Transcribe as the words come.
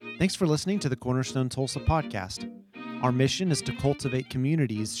Thanks for listening to the Cornerstone Tulsa podcast. Our mission is to cultivate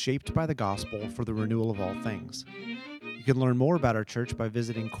communities shaped by the gospel for the renewal of all things. You can learn more about our church by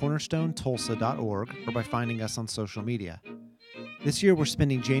visiting cornerstonetulsa.org or by finding us on social media. This year, we're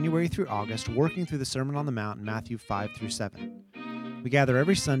spending January through August working through the Sermon on the Mount in Matthew 5 through 7. We gather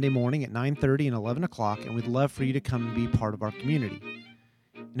every Sunday morning at 9:30 and 11 o'clock, and we'd love for you to come and be part of our community.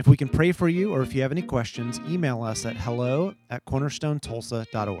 And if we can pray for you or if you have any questions, email us at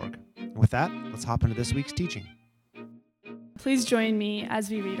hello@cornerstonetulsa.org. And with that, let's hop into this week's teaching. Please join me as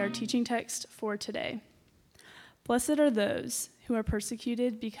we read our teaching text for today. Blessed are those who are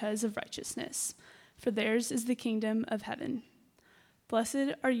persecuted because of righteousness, for theirs is the kingdom of heaven.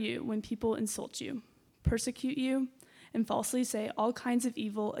 Blessed are you when people insult you, persecute you, and falsely say all kinds of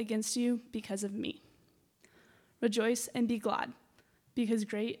evil against you because of me. Rejoice and be glad, because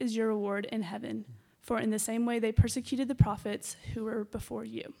great is your reward in heaven, for in the same way they persecuted the prophets who were before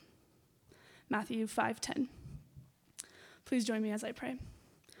you. Matthew 5:10. Please join me as I pray.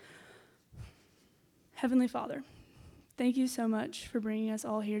 Heavenly Father, thank you so much for bringing us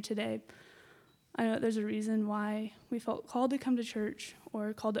all here today. I know that there's a reason why we felt called to come to church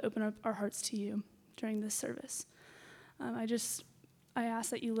or called to open up our hearts to you during this service. I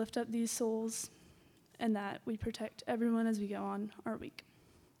ask that you lift up these souls and that we protect everyone as we go on our week.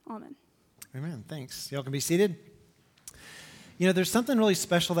 Amen. Amen. Thanks. Y'all can be seated. You know, there's something really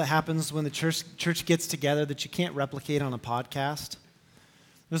special that happens when the church gets together that you can't replicate on a podcast.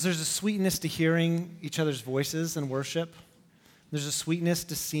 There's a sweetness to hearing each other's voices in worship. There's a sweetness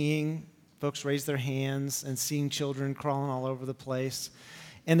to seeing folks raise their hands and seeing children crawling all over the place.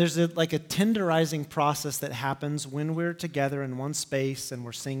 And there's a tenderizing process that happens when we're together in one space and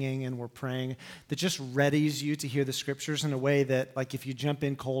we're singing and we're praying that just readies you to hear the scriptures in a way that, like, if you jump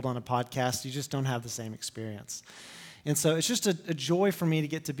in cold on a podcast, you just don't have the same experience. And so it's just a joy for me to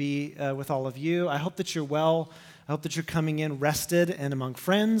get to be with all of you. I hope that you're well. I hope that you're coming in rested and among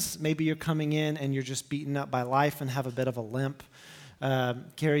friends. Maybe you're coming in and you're just beaten up by life and have a bit of a limp,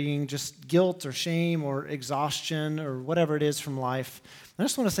 carrying just guilt or shame or exhaustion or whatever it is from life. I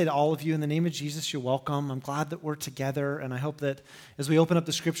just want to say to all of you, in the name of Jesus, you're welcome. I'm glad that we're together, and I hope that as we open up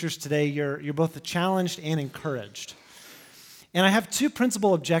the scriptures today, you're both challenged and encouraged. And I have two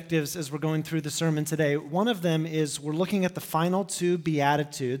principal objectives as we're going through the sermon today. One of them is we're looking at the final two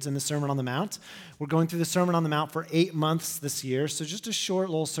Beatitudes in the Sermon on the Mount. We're going through the Sermon on the Mount for 8 months this year, so just a short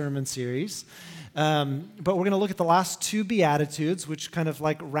little sermon series. But we're going to look at the last two Beatitudes, which kind of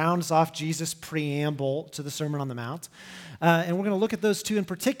like rounds off Jesus' preamble to the Sermon on the Mount. And we're going to look at those two in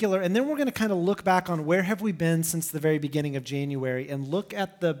particular, and then we're going to kind of look back on where have we been since the very beginning of January and look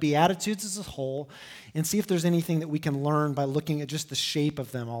at the Beatitudes as a whole and see if there's anything that we can learn by looking at just the shape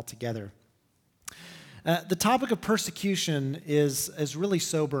of them all together. The topic of persecution is really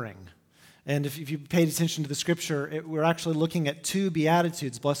sobering. And if you paid attention to the scripture, we're actually looking at two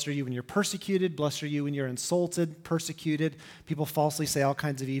Beatitudes. Blessed are you when you're persecuted. Blessed are you when you're insulted, persecuted. People falsely say all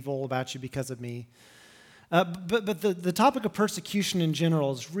kinds of evil about you because of me. But the topic of persecution in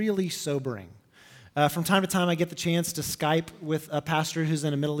general is really sobering. From time to time, I get the chance to Skype with a pastor who's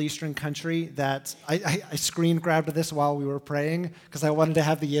in a Middle Eastern country that I screen grabbed this while we were praying because I wanted to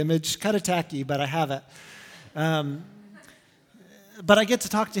have the image. Kind of tacky, but I have it. But I get to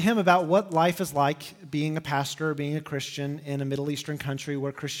talk to him about what life is like being a pastor, being a Christian in a Middle Eastern country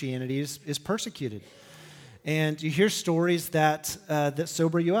where Christianity is persecuted. And you hear stories that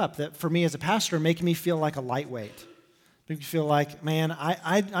sober you up, that for me as a pastor make me feel like a lightweight. Make me feel like, man,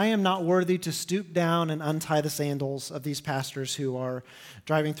 I am not worthy to stoop down and untie the sandals of these pastors who are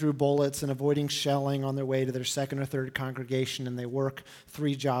driving through bullets and avoiding shelling on their way to their second or third congregation, and they work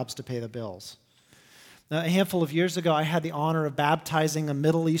 3 jobs to pay the bills. A handful of years ago, I had the honor of baptizing a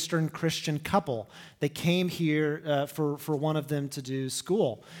Middle Eastern Christian couple. They came here for one of them to do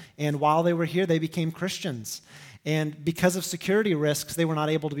school. And while they were here, they became Christians. And because of security risks, they were not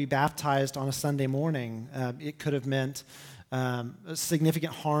able to be baptized on a Sunday morning. It could have meant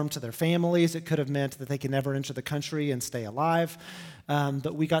significant harm to their families. It could have meant that they could never enter the country and stay alive.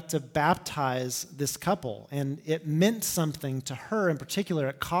 But we got to baptize this couple, and it meant something to her in particular.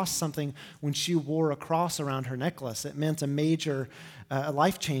 It cost something when she wore a cross around her necklace. It meant a major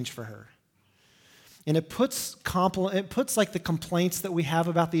life change for her. And it puts like the complaints that we have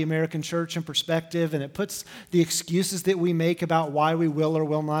about the American church in perspective, and it puts the excuses that we make about why we will or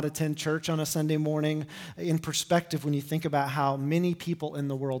will not attend church on a Sunday morning in perspective when you think about how many people in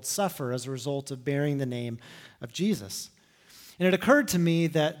the world suffer as a result of bearing the name of Jesus. And it occurred to me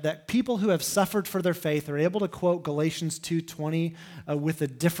that people who have suffered for their faith are able to quote Galatians 2:20 with a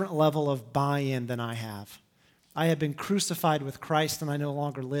different level of buy-in than I have. I have been crucified with Christ, and I no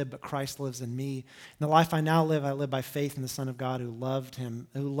longer live, but Christ lives in me. In the life I now live, I live by faith in the Son of God who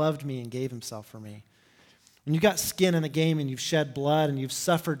loved me and gave himself for me. When you've got skin in the game and you've shed blood and you've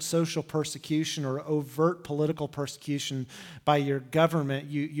suffered social persecution or overt political persecution by your government,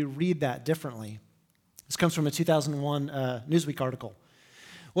 you read that differently. This comes from a 2001 Newsweek article.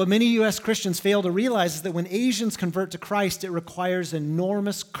 What many U.S. Christians fail to realize is that when Asians convert to Christ, it requires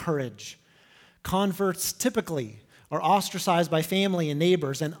enormous courage. Converts typically are ostracized by family and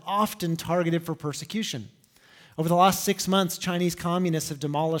neighbors and often targeted for persecution. Over the last 6 months, Chinese communists have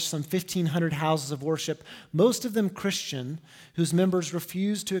demolished some 1,500 houses of worship, most of them Christian, whose members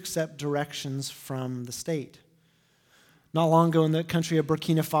refused to accept directions from the state. Not long ago in the country of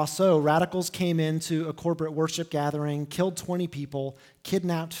Burkina Faso, radicals came into a corporate worship gathering, killed 20 people,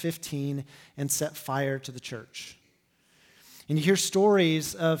 kidnapped 15, and set fire to the church. And you hear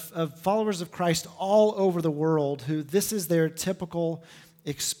stories of followers of Christ all over the world who this is their typical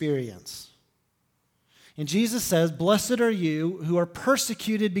experience. And Jesus says, "Blessed are you who are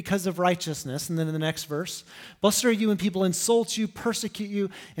persecuted because of righteousness." And then in the next verse, "Blessed are you when people insult you, persecute you,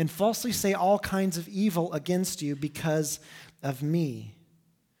 and falsely say all kinds of evil against you because of me."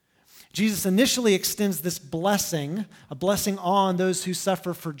 Jesus initially extends this blessing, a blessing on those who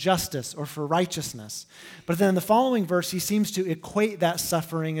suffer for justice or for righteousness. But then in the following verse, he seems to equate that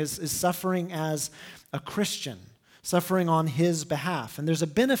suffering as suffering as a Christian, suffering on his behalf. And there's a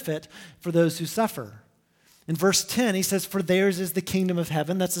benefit for those who suffer. In verse 10, he says, "For theirs is the kingdom of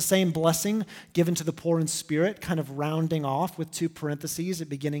heaven." That's the same blessing given to the poor in spirit, kind of rounding off with 2 parentheses at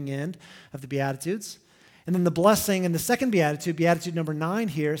beginning and end of the Beatitudes. And then the blessing in the second beatitude, beatitude number 9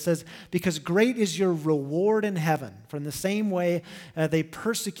 here, says, "Because great is your reward in heaven, for in the same way they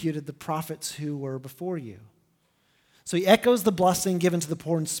persecuted the prophets who were before you." So he echoes the blessing given to the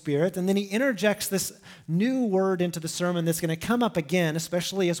poor in spirit, and then he interjects this new word into the sermon that's going to come up again,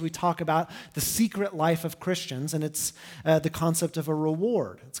 especially as we talk about the secret life of Christians, and it's the concept of a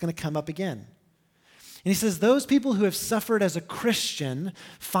reward. It's going to come up again. And he says, those people who have suffered as a Christian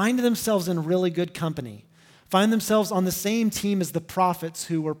find themselves in really good company, find themselves on the same team as the prophets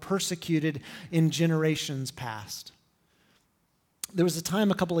who were persecuted in generations past. There was a time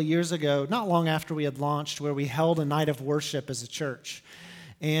a couple of years ago, not long after we had launched, where we held a night of worship as a church.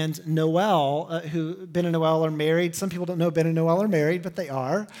 And Noelle, who Ben and Noelle are married. Some people don't know Ben and Noelle are married, but they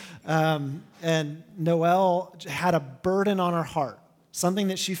are. And Noelle had a burden on her heart, something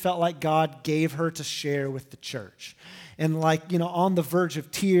that she felt like God gave her to share with the church. And on the verge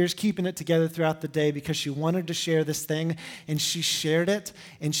of tears, keeping it together throughout the day because she wanted to share this thing, and she shared it,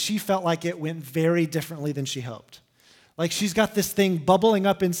 and she felt like it went very differently than she hoped. Like she's got this thing bubbling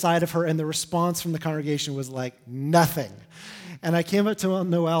up inside of her, and the response from the congregation was like nothing. And I came up to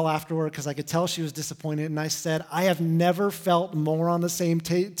Noelle afterward because I could tell she was disappointed, and I said, "I have never felt more on the same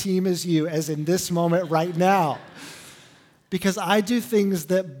team as you as in this moment right now. Because I do things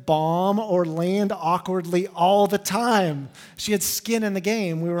that bomb or land awkwardly all the time." She had skin in the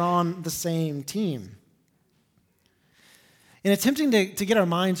game. We were on the same team. In attempting to get our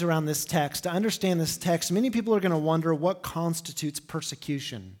minds around this text, to understand this text, many people are going to wonder what constitutes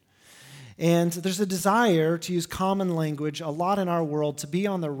persecution. And there's a desire to use common language a lot in our world to be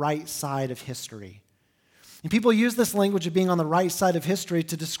on the right side of history. And people use this language of being on the right side of history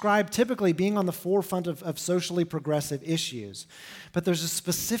to describe typically being on the forefront of socially progressive issues. But there's a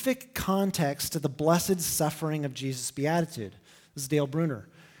specific context to the blessed suffering of Jesus' beatitude. This is Dale Bruner.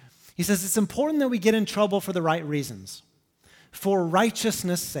 He says it's important that we get in trouble for the right reasons, for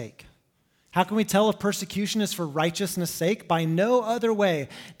righteousness' sake. How can we tell if persecution is for righteousness' sake? By no other way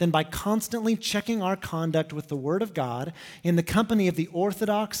than by constantly checking our conduct with the Word of God in the company of the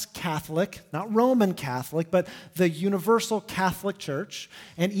Orthodox Catholic, not Roman Catholic, but the Universal Catholic Church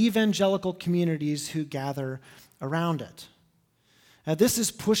and evangelical communities who gather around it. This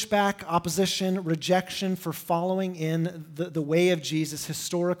is pushback, opposition, rejection for following in the way of Jesus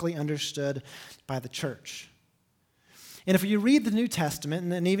historically understood by the church. And if you read the New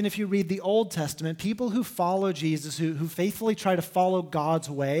Testament, and even if you read the Old Testament, people who follow Jesus, who faithfully try to follow God's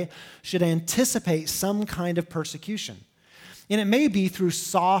way, should anticipate some kind of persecution. And it may be through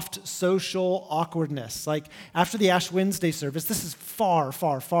soft social awkwardness. Like after the Ash Wednesday service, this is far,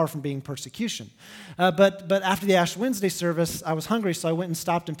 far, far from being persecution. But after the Ash Wednesday service, I was hungry, so I went and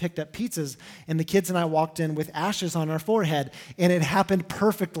stopped and picked up pizzas. And the kids and I walked in with ashes on our forehead. And it happened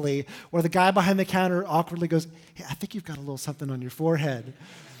perfectly, where the guy behind the counter awkwardly goes, "Hey, I think you've got a little something on your forehead."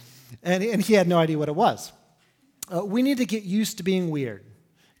 And he had no idea what it was. We need to get used to being weird.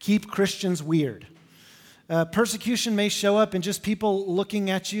 Keep Christians weird. Persecution may show up in just people looking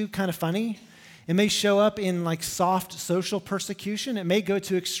at you kind of funny. It may show up in like soft social persecution. It may go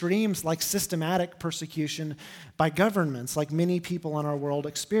to extremes like systematic persecution by governments, like many people in our world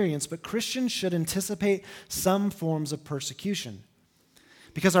experience. But Christians should anticipate some forms of persecution.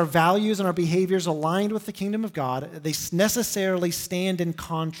 Because our values and our behaviors aligned with the kingdom of God, they necessarily stand in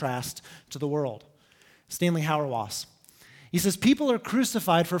contrast to the world. Stanley Hauerwas. He says, people are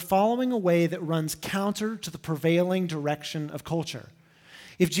crucified for following a way that runs counter to the prevailing direction of culture.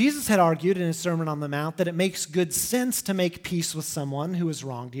 If Jesus had argued in his Sermon on the Mount that it makes good sense to make peace with someone who has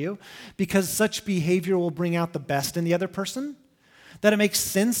wronged you because such behavior will bring out the best in the other person, that it makes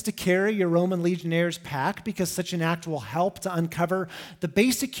sense to carry your Roman legionnaires' pack because such an act will help to uncover the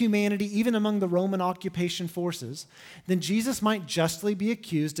basic humanity even among the Roman occupation forces, then Jesus might justly be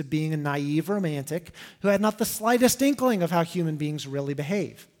accused of being a naive romantic who had not the slightest inkling of how human beings really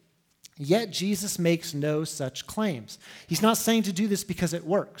behave. Yet Jesus makes no such claims. He's not saying to do this because it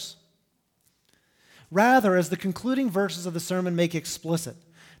works. Rather, as the concluding verses of the sermon make explicit,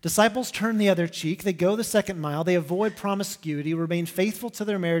 disciples turn the other cheek, they go the second mile, they avoid promiscuity, remain faithful to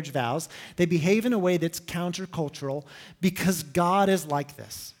their marriage vows, they behave in a way that's countercultural because God is like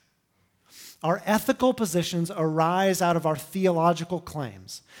this. Our ethical positions arise out of our theological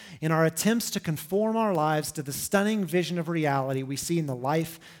claims in our attempts to conform our lives to the stunning vision of reality we see in the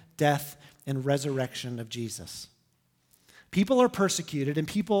life, death, and resurrection of Jesus. People are persecuted, and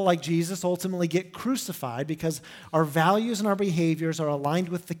people like Jesus ultimately get crucified because our values and our behaviors are aligned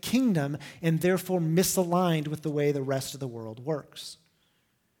with the kingdom and therefore misaligned with the way the rest of the world works.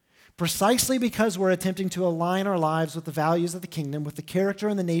 Precisely because we're attempting to align our lives with the values of the kingdom, with the character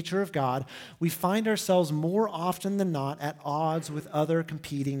and the nature of God, we find ourselves more often than not at odds with other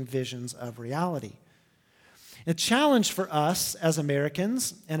competing visions of reality. The challenge for us as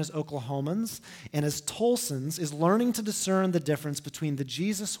Americans and as Oklahomans and as Tulsans is learning to discern the difference between the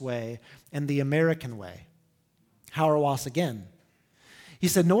Jesus way and the American way. Hauerwas again. He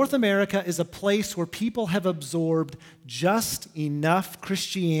said, North America is a place where people have absorbed just enough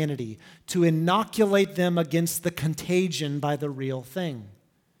Christianity to inoculate them against the contagion by the real thing.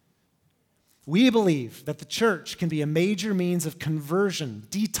 We believe that the church can be a major means of conversion,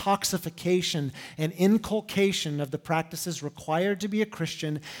 detoxification, and inculcation of the practices required to be a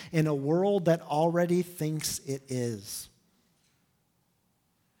Christian in a world that already thinks it is.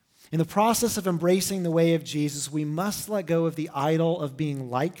 In the process of embracing the way of Jesus, we must let go of the idol of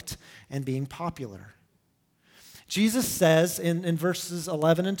being liked and being popular. Jesus says in verses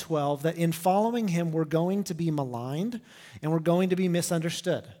 11 and 12 that in following him, we're going to be maligned and we're going to be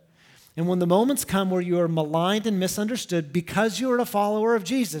misunderstood. And when the moments come where you are maligned and misunderstood because you are a follower of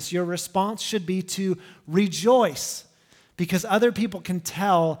Jesus, your response should be to rejoice because other people can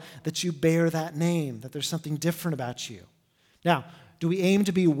tell that you bear that name, that there's something different about you. Now, do we aim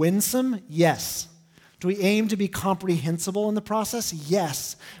to be winsome? Yes. Do we aim to be comprehensible in the process?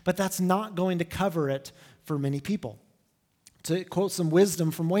 Yes. But that's not going to cover it for many people. To quote some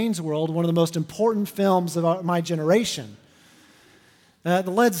wisdom from Wayne's World, one of the most important films of my generation,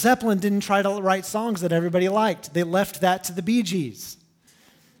 the Led Zeppelin didn't try to write songs that everybody liked. They left that to the Bee Gees.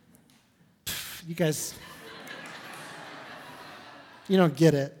 You guys, you don't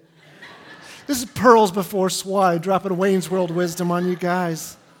get it. This is pearls before swine, dropping Wayne's World wisdom on you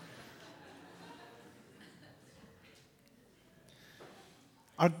guys.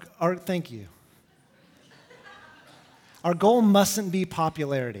 Thank you. Our goal mustn't be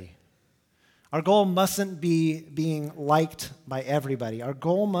popularity. Our goal mustn't be being liked by everybody. Our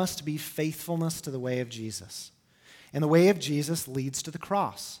goal must be faithfulness to the way of Jesus. And the way of Jesus leads to the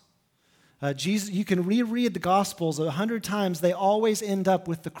cross. You can reread the Gospels 100 times. They always end up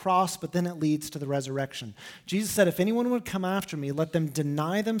with the cross, but then it leads to the resurrection. Jesus said, if anyone would come after me, let them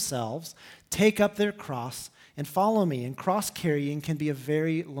deny themselves, take up their cross, and follow me. And cross-carrying can be a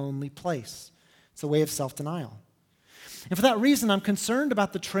very lonely place. It's a way of self-denial. And for that reason, I'm concerned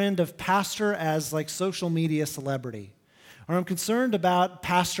about the trend of pastor as like social media celebrity. Or I'm concerned about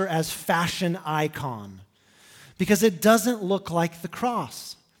pastor as fashion icon. Because it doesn't look like the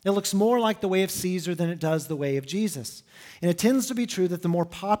cross. It looks more like the way of Caesar than it does the way of Jesus. And it tends to be true that the more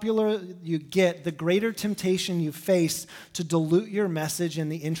popular you get, the greater temptation you face to dilute your message in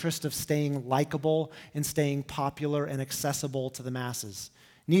the interest of staying likable and staying popular and accessible to the masses.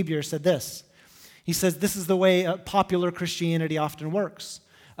 Niebuhr said this. He says, this is the way popular Christianity often works.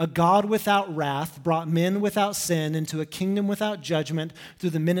 A God without wrath brought men without sin into a kingdom without judgment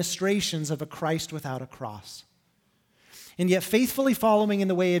through the ministrations of a Christ without a cross. And yet faithfully following in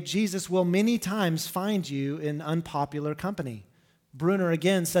the way of Jesus will many times find you in unpopular company. Bruner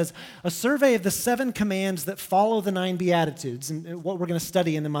again says, a survey of the 7 commands that follow the 9 Beatitudes, and what we're going to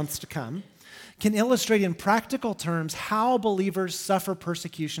study in the months to come, can illustrate in practical terms how believers suffer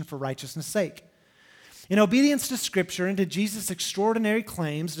persecution for righteousness' sake. In obedience to Scripture and to Jesus' extraordinary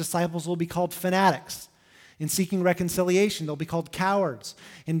claims, disciples will be called fanatics. In seeking reconciliation, they'll be called cowards.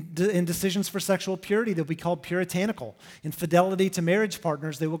 In decisions for sexual purity, they'll be called puritanical. In fidelity to marriage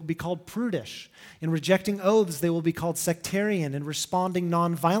partners, they will be called prudish. In rejecting oaths, they will be called sectarian. In responding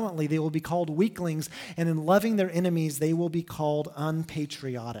nonviolently, they will be called weaklings. And in loving their enemies, they will be called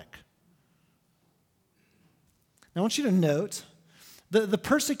unpatriotic. Now, I want you to note the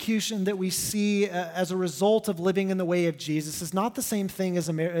persecution that we see as a result of living in the way of Jesus is not the same thing as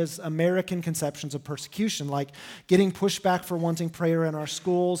American conceptions of persecution, like getting pushback for wanting prayer in our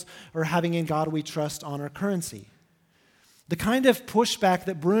schools or having In God We Trust on our currency. The kind of pushback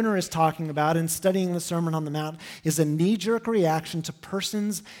that Bruner is talking about in studying the Sermon on the Mount is a knee-jerk reaction to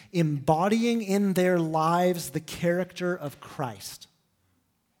persons embodying in their lives the character of Christ.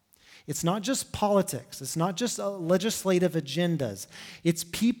 It's not just politics. It's not just legislative agendas. It's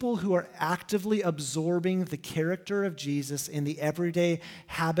people who are actively absorbing the character of Jesus in the everyday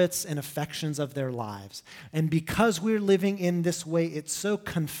habits and affections of their lives. And because we're living in this way, it so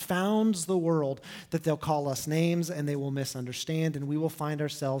confounds the world that they'll call us names and they will misunderstand, and we will find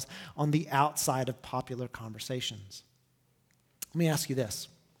ourselves on the outside of popular conversations. Let me ask you this.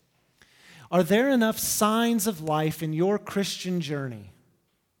 Are there enough signs of life in your Christian journey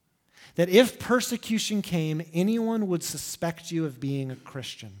that if persecution came, anyone would suspect you of being a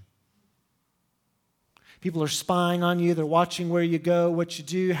Christian? People are spying on you. They're watching where you go, what you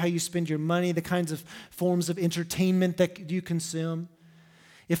do, how you spend your money, the kinds of forms of entertainment that you consume.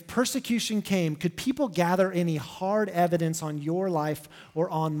 If persecution came, could people gather any hard evidence on your life or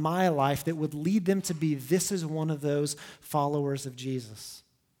on my life that would lead them to be, this is one of those followers of Jesus?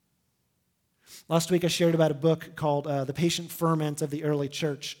 Last week I shared about a book called The Patient Ferment of the Early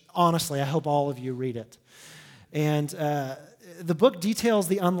Church. Honestly, I hope all of you read it. And the book details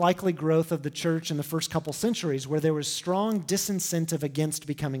the unlikely growth of the church in the first couple centuries where there was strong disincentive against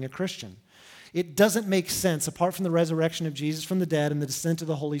becoming a Christian. It doesn't make sense, apart from the resurrection of Jesus from the dead and the descent of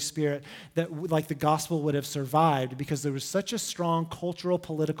the Holy Spirit, that like the gospel would have survived because there was such a strong cultural,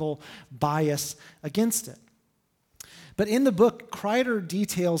 political bias against it. But in the book, Kreider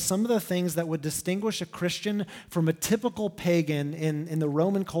details some of the things that would distinguish a Christian from a typical pagan in the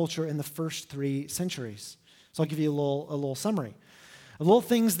Roman culture in the first 3 centuries. So I'll give you a little summary. A little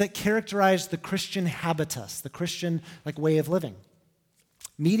things that characterize the Christian habitus, the Christian way of living.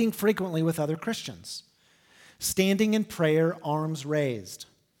 Meeting frequently with other Christians. Standing in prayer, arms raised.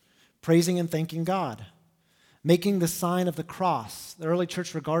 Praising and thanking God. Making the sign of the cross. The early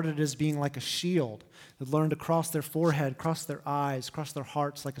church regarded it as being like a shield. They learned to cross their forehead, cross their eyes, cross their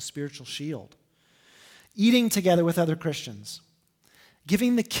hearts like a spiritual shield. Eating together with other Christians.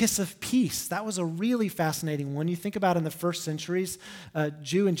 Giving the kiss of peace. That was a really fascinating one. You think about in the first centuries,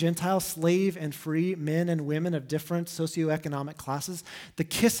 Jew and Gentile, slave and free, men and women of different socioeconomic classes. The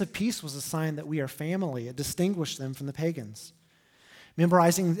kiss of peace was a sign that we are family. It distinguished them from the pagans.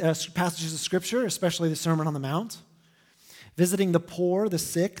 Memorizing passages of Scripture, especially the Sermon on the Mount. Visiting the poor, the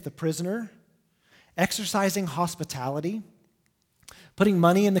sick, the prisoner. Exercising hospitality. Putting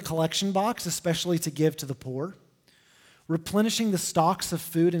money in the collection box, especially to give to the poor. Replenishing the stocks of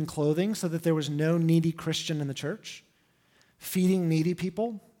food and clothing so that there was no needy Christian in the church. Feeding needy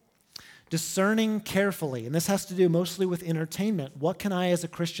people. Discerning carefully, and this has to do mostly with entertainment. What can I as a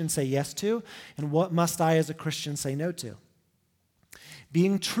Christian say yes to, and what must I as a Christian say no to?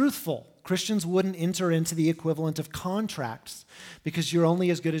 Being truthful. Christians wouldn't enter into the equivalent of contracts because you're only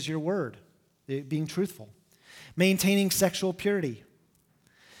as good as your word. Being truthful. Maintaining sexual purity.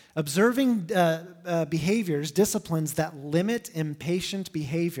 Observing behaviors, disciplines that limit impatient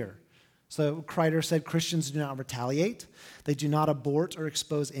behavior. So Kreider said Christians do not retaliate, they do not abort or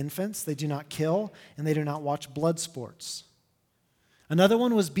expose infants, they do not kill, and they do not watch blood sports. Another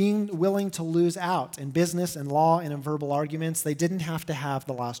one was being willing to lose out in business and law and in verbal arguments. They didn't have to have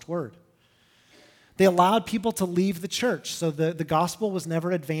the last word. They allowed people to leave the church, so the gospel was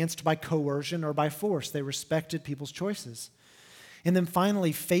never advanced by coercion or by force. They respected people's choices. And then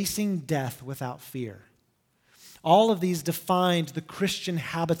finally, facing death without fear. All of these defined the Christian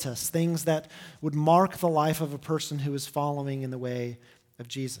habitus, things that would mark the life of a person who is following in the way of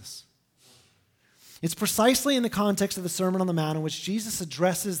Jesus. It's precisely in the context of the Sermon on the Mount in which Jesus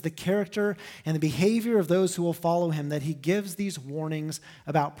addresses the character and the behavior of those who will follow him that he gives these warnings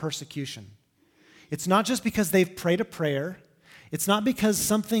about persecution. It's not just because they've prayed a prayer. It's not because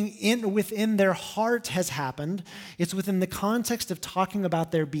something within their heart has happened. It's within the context of talking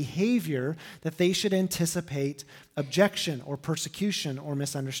about their behavior that they should anticipate objection or persecution or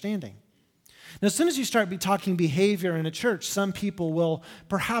misunderstanding. Now, as soon as you start talking behavior in a church, some people will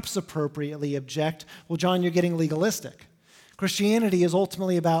perhaps appropriately object, well, John, you're getting legalistic. Christianity is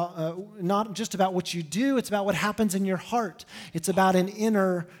ultimately about not just about what you do, it's about what happens in your heart. It's about an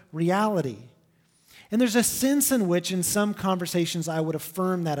inner reality. And there's a sense in which in some conversations I would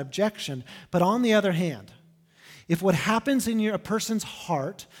affirm that objection. But on the other hand, if what happens in a person's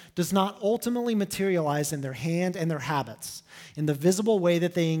heart does not ultimately materialize in their hand and their habits, in the visible way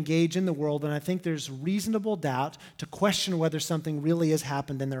that they engage in the world, then I think there's reasonable doubt to question whether something really has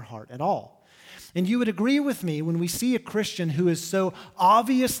happened in their heart at all. And you would agree with me when we see a Christian who is so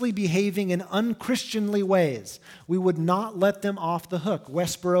obviously behaving in unchristianly ways, we would not let them off the hook.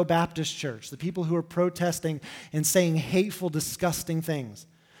 Westboro Baptist Church, the people who are protesting and saying hateful, disgusting things.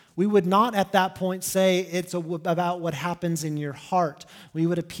 We would not at that point say it's about what happens in your heart. We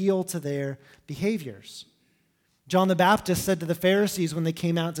would appeal to their behaviors. John the Baptist said to the Pharisees when they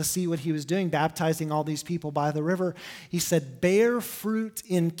came out to see what he was doing, baptizing all these people by the river, he said, bear fruit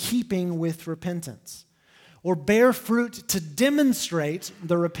in keeping with repentance, or bear fruit to demonstrate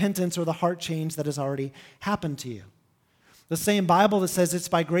the repentance or the heart change that has already happened to you. The same Bible that says it's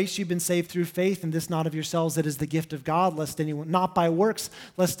by grace you've been saved through faith, and this not of yourselves, it is the gift of God, lest anyone, not by works,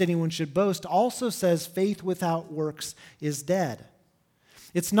 lest anyone should boast, also says faith without works is dead.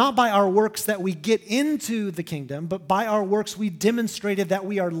 It's not by our works that we get into the kingdom, but by our works we demonstrated that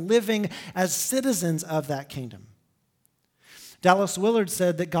we are living as citizens of that kingdom. Dallas Willard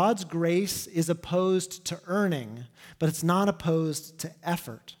said that God's grace is opposed to earning, but it's not opposed to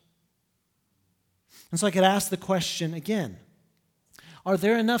effort. And so I could ask the question again, are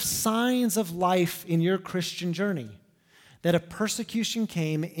there enough signs of life in your Christian journey that if persecution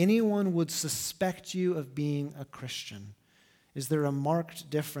came, anyone would suspect you of being a Christian? Is there a marked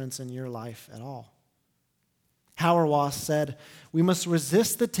difference in your life at all? Hauerwas said, we must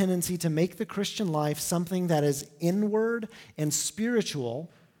resist the tendency to make the Christian life something that is inward and spiritual,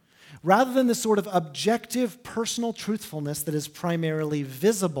 rather than the sort of objective personal truthfulness that is primarily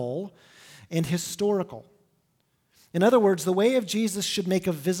visible and historical. In other words, the way of Jesus should make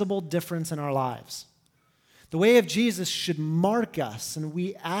a visible difference in our lives. The way of Jesus should mark us, and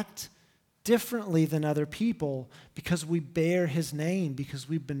we act differently than other people because we bear his name, because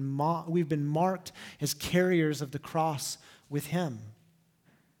we've been marked as carriers of the cross with him.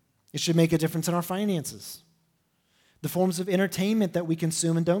 It should make a difference in our finances, the forms of entertainment that we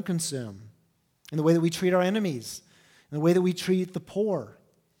consume and don't consume, in the way that we treat our enemies, in the way that we treat the poor,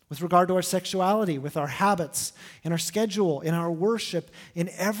 with regard to our sexuality, with our habits, in our schedule, in our worship, in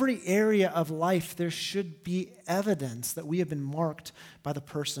every area of life, there should be evidence that we have been marked by the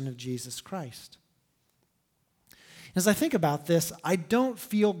person of Jesus Christ. As I think about this, I don't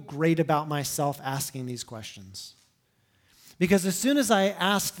feel great about myself asking these questions. Because as soon as I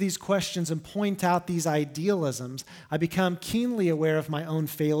ask these questions and point out these idealisms, I become keenly aware of my own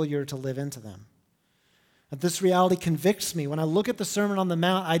failure to live into them. That this reality convicts me. When I look at the Sermon on the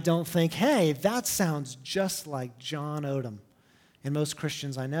Mount, I don't think, hey, that sounds just like John Odom and most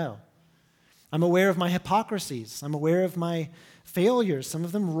Christians I know. I'm aware of my hypocrisies. I'm aware of my failures, some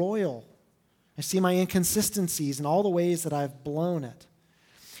of them royal. I see my inconsistencies and all the ways that I've blown it.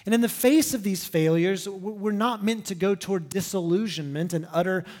 And in the face of these failures, we're not meant to go toward disillusionment and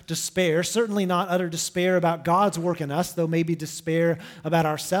utter despair, certainly not utter despair about God's work in us, though maybe despair about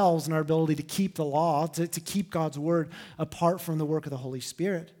ourselves and our ability to keep the law, to keep God's word apart from the work of the Holy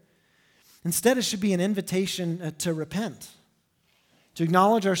Spirit. Instead, it should be an invitation to repent, to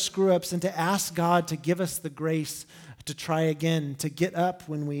acknowledge our screw-ups and to ask God to give us the grace to try again, to get up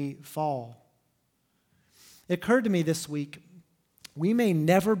when we fall. It occurred to me this week, we may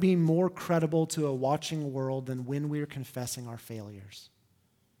never be more credible to a watching world than when we're confessing our failures.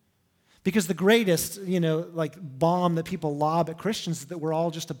 Because the greatest, bomb that people lob at Christians is that we're all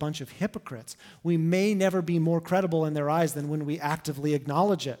just a bunch of hypocrites. We may never be more credible in their eyes than when we actively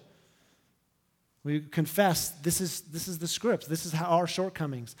acknowledge it. We confess, this is the script. This is how our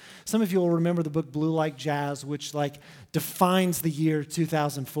shortcomings. Some of you will remember the book Blue Like Jazz, which defines the year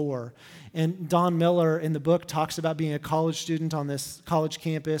 2004. And Don Miller in the book talks about being a college student on this college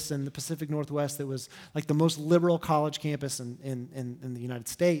campus in the Pacific Northwest that was the most liberal college campus in the United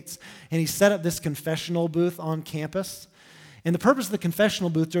States. And he set up this confessional booth on campus. And the purpose of the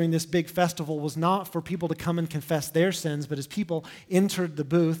confessional booth during this big festival was not for people to come and confess their sins, but as people entered the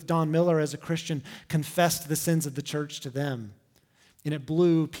booth, Don Miller, as a Christian, confessed the sins of the church to them. And it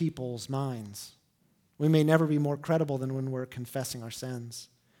blew people's minds. We may never be more credible than when we're confessing our sins.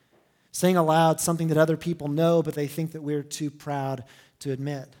 Saying aloud something that other people know, but they think that we're too proud to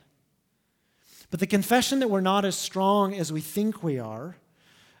admit. But the confession that we're not as strong as we think we are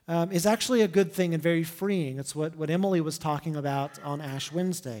is actually a good thing and very freeing. It's what Emily was talking about on Ash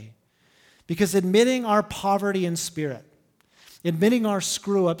Wednesday. Because admitting our poverty in spirit, admitting our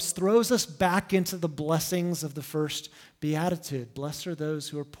screw-ups throws us back into the blessings of the first beatitude. Blessed are those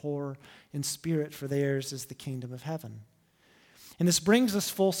who are poor in spirit, for theirs is the kingdom of heaven. And this brings us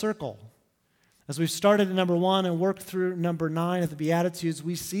full circle. As we've started at number 1 and worked through number 9 of the Beatitudes,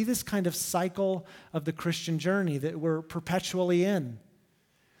 we see this kind of cycle of the Christian journey that we're perpetually in.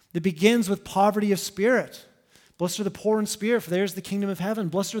 It begins with poverty of spirit. Blessed are the poor in spirit, for theirs is the kingdom of heaven.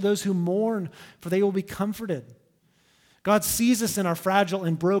 Blessed are those who mourn, for they will be comforted. God sees us in our fragile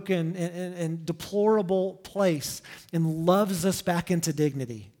and broken and deplorable place and loves us back into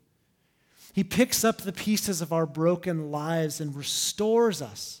dignity. He picks up the pieces of our broken lives and restores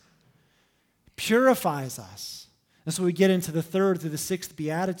us, purifies us. And so we get into the 3rd through the 6th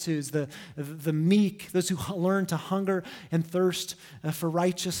Beatitudes, the meek, those who learn to hunger and thirst for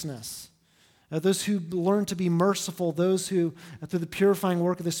righteousness. Those who learn to be merciful, those who, through the purifying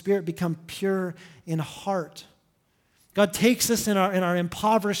work of the Spirit, become pure in heart. God takes us in our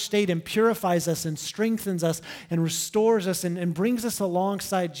impoverished state and purifies us and strengthens us and restores us and brings us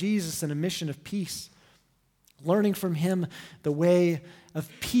alongside Jesus in a mission of peace, learning from him the way of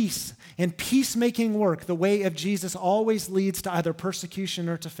peace. And peacemaking work, the way of Jesus, always leads to either persecution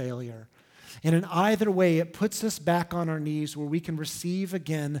or to failure. And in either way, it puts us back on our knees where we can receive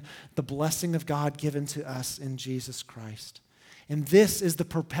again the blessing of God given to us in Jesus Christ. And this is the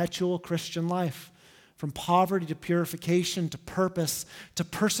perpetual Christian life. From poverty to purification to purpose to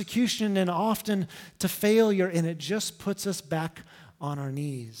persecution and often to failure, and it just puts us back on our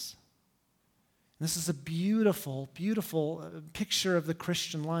knees. This is a beautiful, beautiful picture of the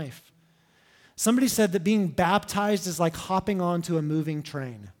Christian life. Somebody said that being baptized is like hopping onto a moving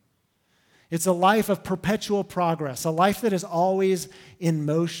train. It's a life of perpetual progress, a life that is always in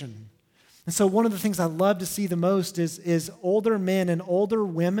motion. And so one of the things I love to see the most is older men and older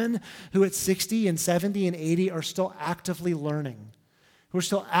women who at 60 and 70 and 80 are still actively learning, who are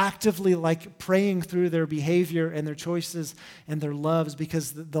still actively praying through their behavior and their choices and their loves,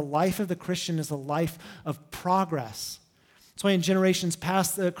 because the life of the Christian is a life of progress. That's why in generations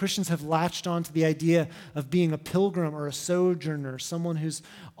past, the Christians have latched on to the idea of being a pilgrim or a sojourner, someone who's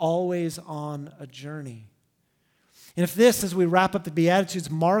always on a journey. And if this, as we wrap up the Beatitudes,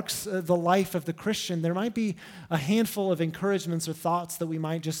 marks the life of the Christian, there might be a handful of encouragements or thoughts that we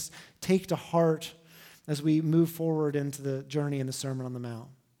might just take to heart as we move forward into the journey in the Sermon on the Mount.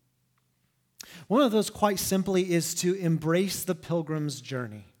 One of those, quite simply, is to embrace the pilgrim's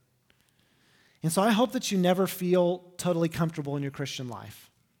journey. And so I hope that you never feel totally comfortable in your Christian life.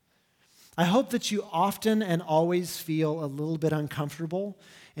 I hope that you often and always feel a little bit uncomfortable,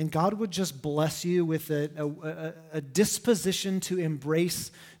 and God would just bless you with a disposition to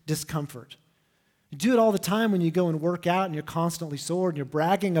embrace discomfort. You do it all the time when you go and work out and you're constantly sore and you're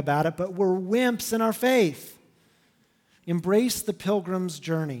bragging about it, but we're wimps in our faith. Embrace the pilgrim's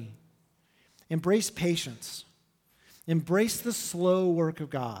journey. Embrace patience. Embrace the slow work of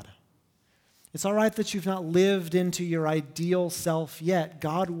God. It's all right that you've not lived into your ideal self yet.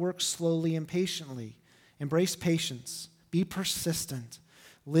 God works slowly and patiently. Embrace patience. Be persistent.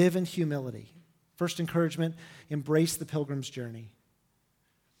 Live in humility. First encouragement, embrace the pilgrim's journey.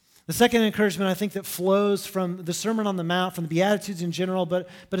 The second encouragement, I think, that flows from the Sermon on the Mount, from the Beatitudes in general, but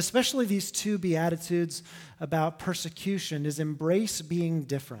especially these 2 Beatitudes about persecution, is embrace being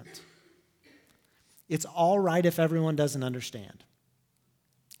different. It's all right if everyone doesn't understand.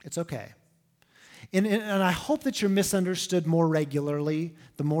 It's okay. And I hope that you're misunderstood more regularly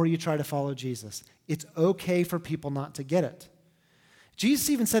the more you try to follow Jesus. It's okay for people not to get it. Jesus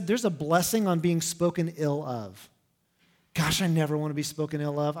even said there's a blessing on being spoken ill of. Gosh, I never want to be spoken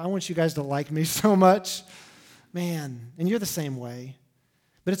ill of. I want you guys to like me so much. Man, and you're the same way.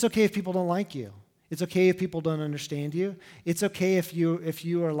 But it's okay if people don't like you. It's okay if people don't understand you. It's okay if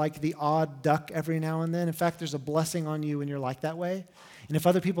you are like the odd duck every now and then. In fact, there's a blessing on you when you're like that way. And if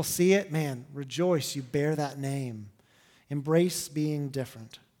other people see it, man, rejoice, you bear that name. Embrace being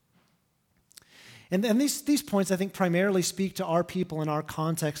different. And these points, I think, primarily speak to our people in our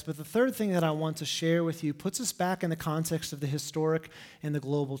context. But the third thing that I want to share with you puts us back in the context of the historic and the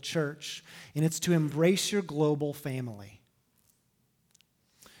global church. And it's to embrace your global family.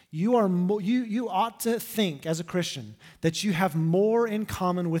 You ought to think, as a Christian, that you have more in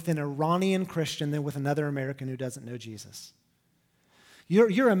common with an Iranian Christian than with another American who doesn't know Jesus.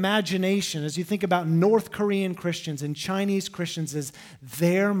 Your imagination, as you think about North Korean Christians and Chinese Christians, is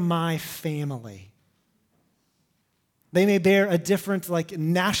they're my family. They may bear a different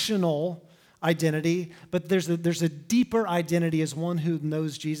national identity, but there's a deeper identity as one who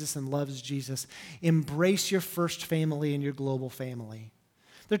knows Jesus and loves Jesus. Embrace your first family and your global family.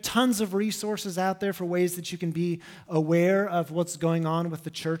 There are tons of resources out there for ways that you can be aware of what's going on with the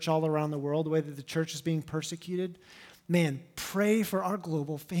church all around the world, the way that the church is being persecuted. Man, pray for our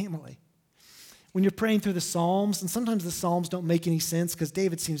global family. When you're praying through the Psalms, and sometimes the Psalms don't make any sense because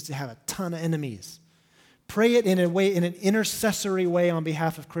David seems to have a ton of enemies. Pray it in an intercessory way on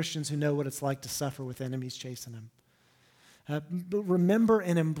behalf of Christians who know what it's like to suffer with enemies chasing them. But remember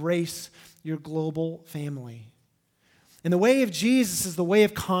and embrace your global family. And the way of Jesus is the way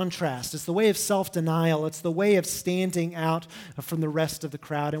of contrast. It's the way of self-denial. It's the way of standing out from the rest of the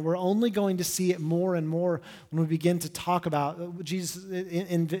crowd. And we're only going to see it more and more when we begin to talk about Jesus'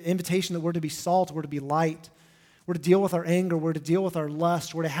 invitation that we're to be salt, we're to be light, we're to deal with our anger, we're to deal with our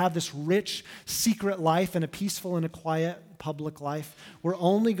lust, we're to have this rich, secret life and a peaceful and a quiet public life. We're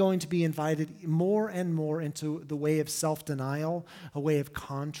only going to be invited more and more into the way of self-denial, a way of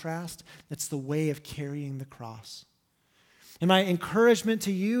contrast. It's the way of carrying the cross. And my encouragement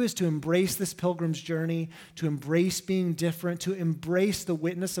to you is to embrace this pilgrim's journey, to embrace being different, to embrace the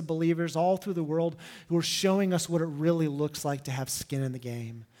witness of believers all through the world who are showing us what it really looks like to have skin in the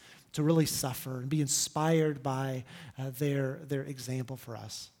game, to really suffer and be inspired by their example for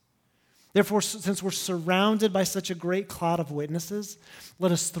us. Therefore, since we're surrounded by such a great cloud of witnesses,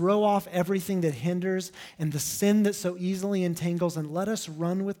 let us throw off everything that hinders and the sin that so easily entangles, and let us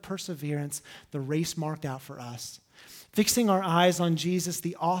run with perseverance the race marked out for us, fixing our eyes on Jesus,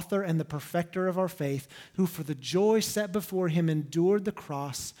 the author and the perfecter of our faith, who for the joy set before him endured the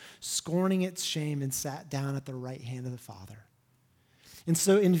cross, scorning its shame, and sat down at the right hand of the Father. And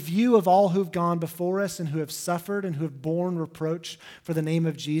so in view of all who've gone before us and who have suffered and who have borne reproach for the name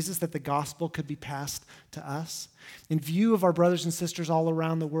of Jesus, that the gospel could be passed to us, in view of our brothers and sisters all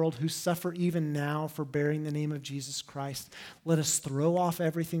around the world who suffer even now for bearing the name of Jesus Christ, let us throw off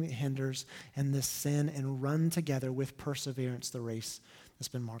everything that hinders and this sin and run together with perseverance the race that's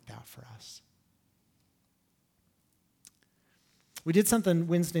been marked out for us. We did something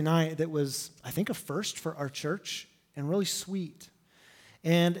Wednesday night that was, I think, a first for our church and really sweet.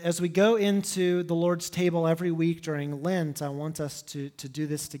 And as we go into the Lord's table every week during Lent, I want us to do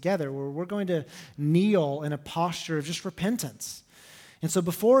this together, where we're going to kneel in a posture of just repentance. And so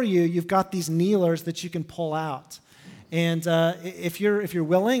before you, you've got these kneelers that you can pull out. And if you're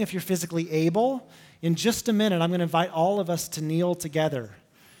willing, if you're physically able, in just a minute, I'm going to invite all of us to kneel together.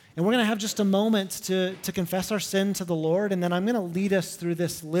 And we're going to have just a moment to confess our sin to the Lord, and then I'm going to lead us through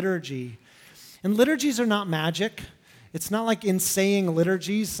this liturgy. And liturgies are not magic. It's not like in saying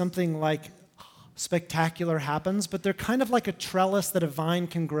liturgies, something like spectacular happens, but they're kind of like a trellis that a vine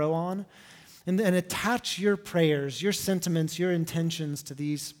can grow on. And attach your prayers, your sentiments, your intentions to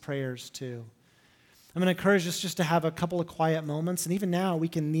these prayers too. I'm going to encourage us just to have a couple of quiet moments, and even now we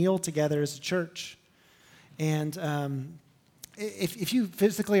can kneel together as a church. And if you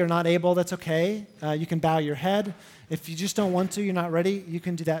physically are not able, that's okay. You can bow your head. If you just don't want to, you're not ready, you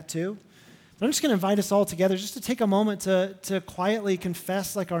can do that too. But I'm just going to invite us all together just to take a moment to quietly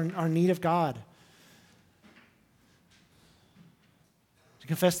confess like our need of God. To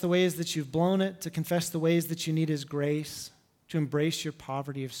confess the ways that you've blown it, to confess the ways that you need His grace, to embrace your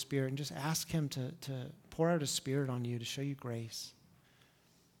poverty of spirit, and just ask Him to pour out His Spirit on you, to show you grace.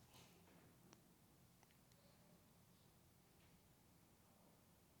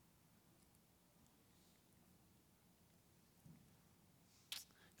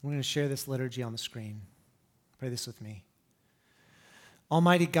 We're going to share this liturgy on the screen. Pray this with me.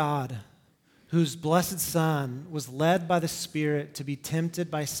 Almighty God, whose blessed Son was led by the Spirit to be tempted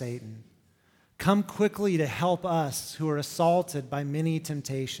by Satan, come quickly to help us who are assaulted by many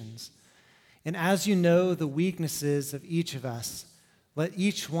temptations. And as you know the weaknesses of each of us, let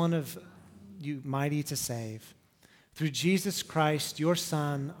each one of you mighty to save. Through Jesus Christ, your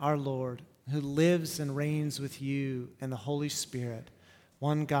Son, our Lord, who lives and reigns with you and the Holy Spirit,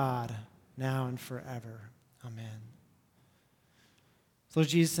 one God, now and forever. Amen. So, Lord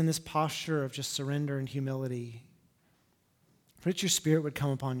Jesus, in this posture of just surrender and humility, pray that your Spirit would come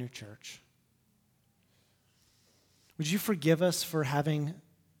upon your church. Would you forgive us for having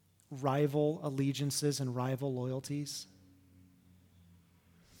rival allegiances and rival loyalties?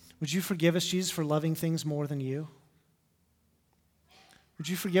 Would you forgive us, Jesus, for loving things more than you? Would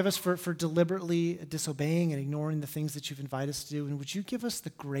you forgive us for deliberately disobeying and ignoring the things that you've invited us to do? And would you give us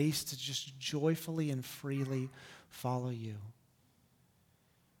the grace to just joyfully and freely follow you?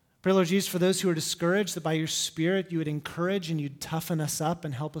 Pray, Lord Jesus, for those who are discouraged, that by your Spirit you would encourage and you'd toughen us up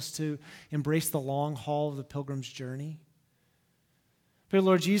and help us to embrace the long haul of the pilgrim's journey. Pray,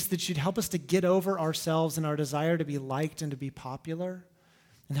 Lord Jesus, that you'd help us to get over ourselves and our desire to be liked and to be popular,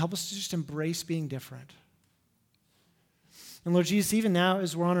 and help us to just embrace being different. And Lord Jesus, even now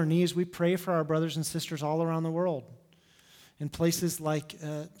as we're on our knees, we pray for our brothers and sisters all around the world, in places like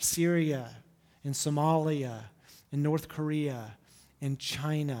Syria, in Somalia, in North Korea, in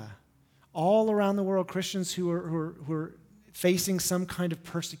China, all around the world, Christians who are facing some kind of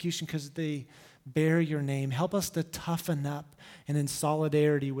persecution because they bear your name. Help us to toughen up and in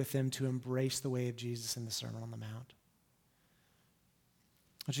solidarity with them to embrace the way of Jesus in the Sermon on the Mount.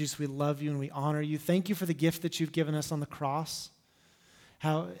 Oh, Jesus, we love you and we honor you. Thank you for the gift that you've given us on the cross.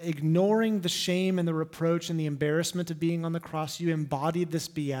 How ignoring the shame and the reproach and the embarrassment of being on the cross, you embodied this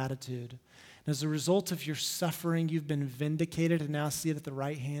beatitude. And as a result of your suffering, you've been vindicated and now sit at the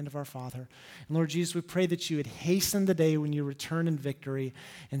right hand of our Father. And Lord Jesus, we pray that you would hasten the day when you return in victory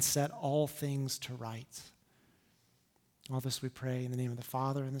and set all things to rights. All this we pray in the name of the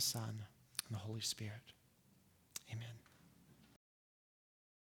Father and the Son and the Holy Spirit. Amen.